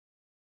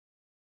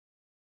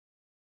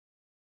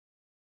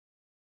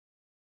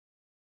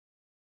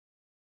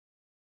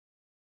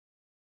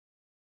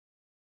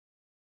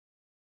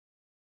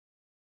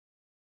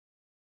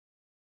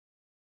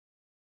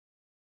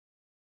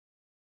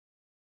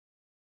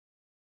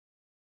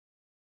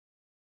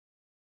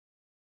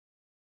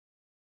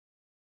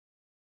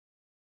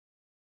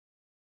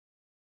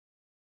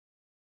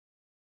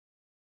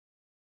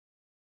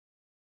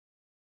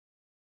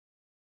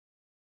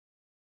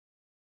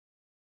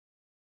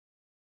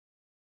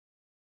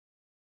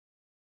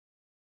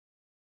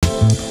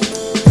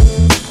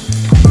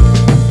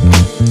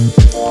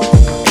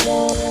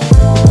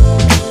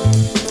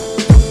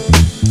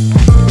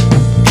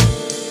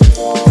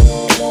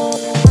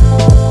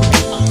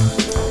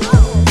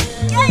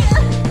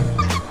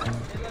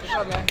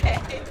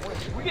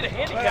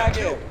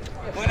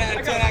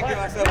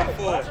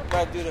4.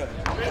 Right through the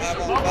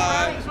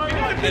 5-on-5.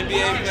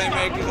 NBA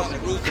Playmakers on the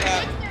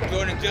rooftop.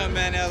 Jordan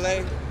Jumpman LA.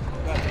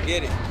 About to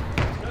get it.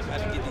 About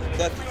to get these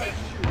duckies.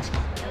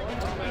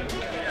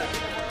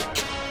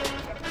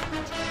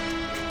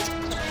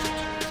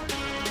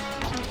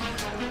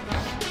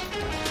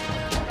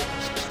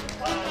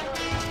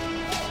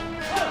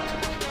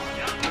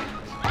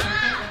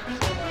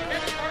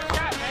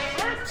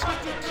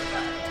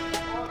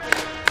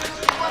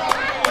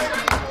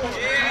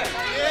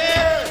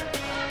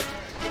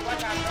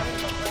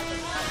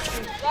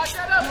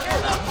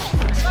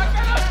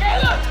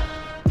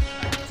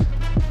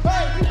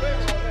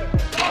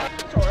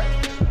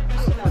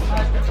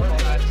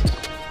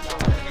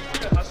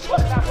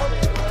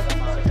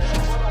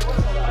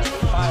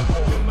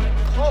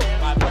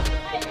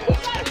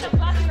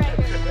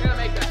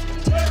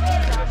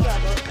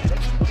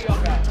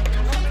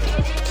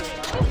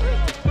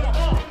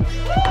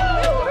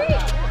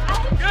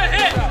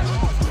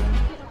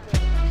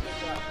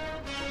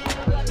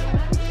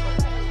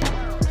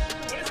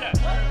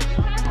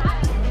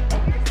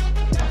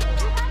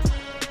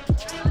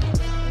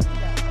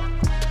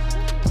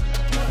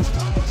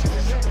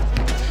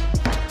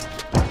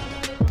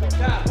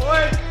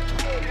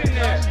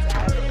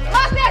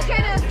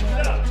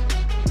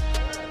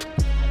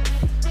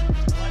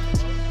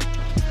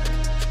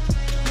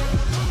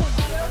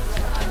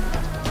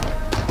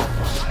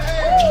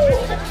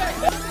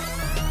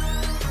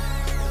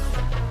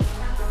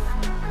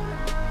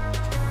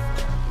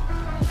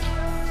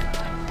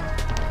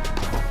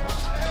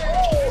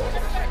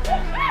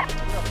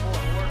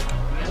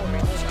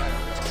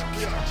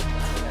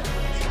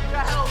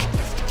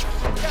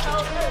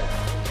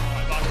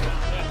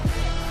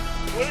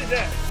 What is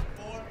that?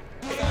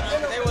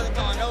 They wasn't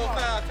calling no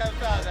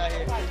fouls out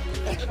here.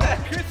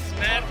 Chris is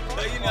mad.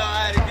 So you know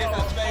I had to get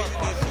some space in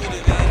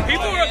this shooting.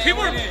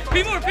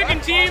 People were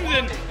picking teams,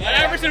 and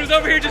Iverson was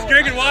over here just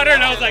drinking water,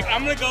 and I was like,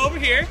 I'm gonna go over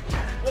here.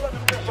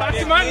 Talk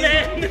to my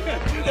man.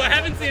 Well, I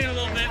haven't seen him in a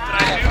little bit,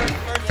 but I do.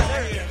 First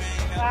time here, man.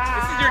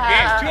 This is your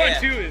game. 2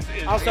 on 2 is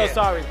I'm so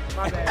sorry.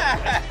 My bad.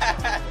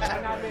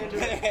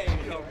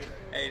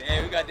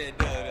 Hey, we got that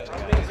done.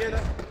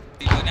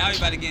 Now we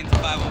about to get into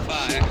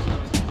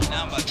 5-on-5.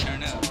 Now I'm about to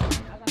turn up.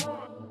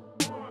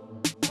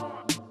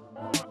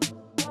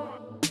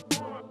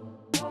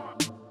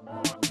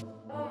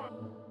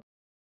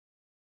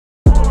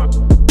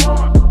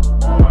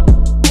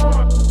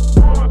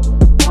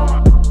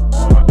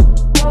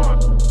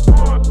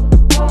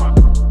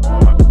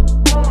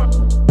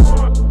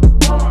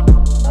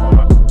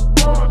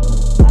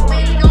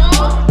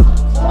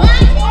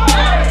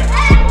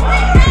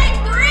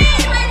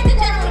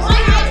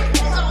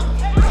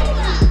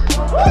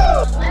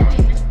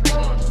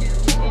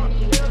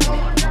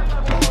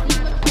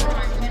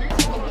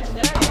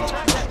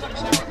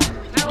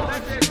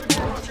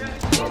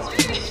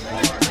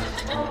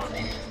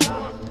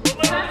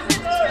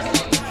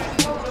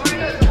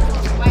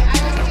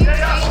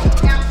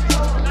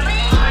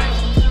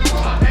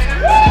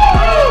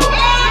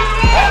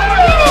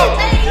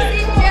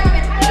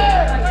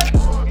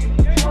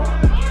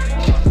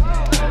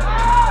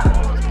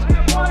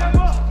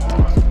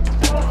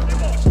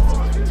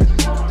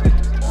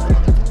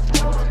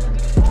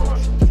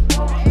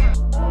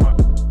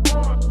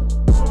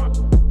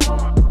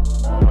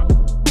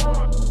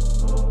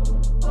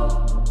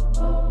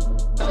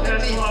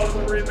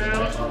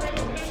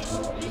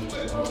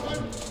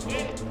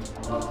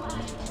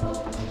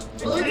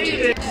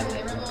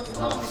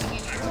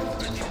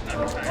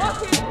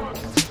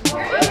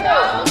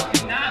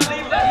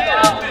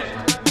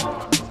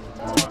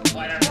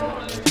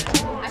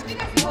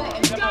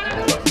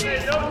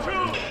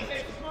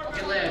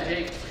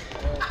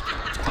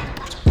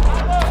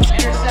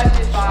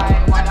 Intercepted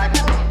by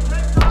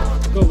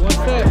WHIT3. Go one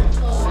step.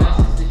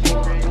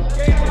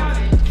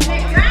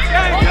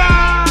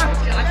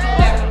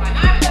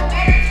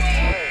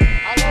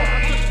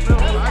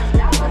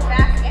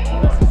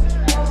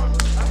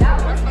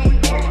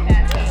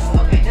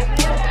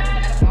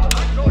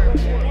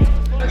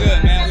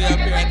 Good, man. We up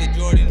here at the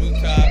Jordan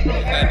rooftop. We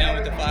got done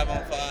with the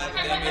 5-on-5, the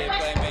NBA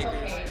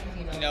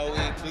Playmakers. You know, we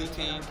blue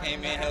team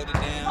came in, held it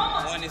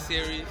down, won the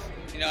series.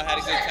 You know, had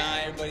a good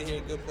time. Everybody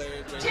here, good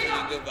players, great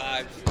team, good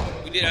vibes.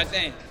 We did our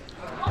thing.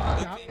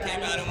 Blue team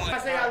came out and won. I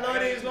say I love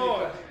these,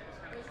 Lord.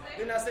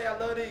 Didn't I say I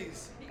love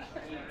these?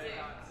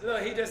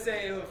 Look, he just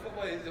said it was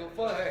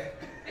fun.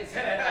 I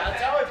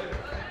told you.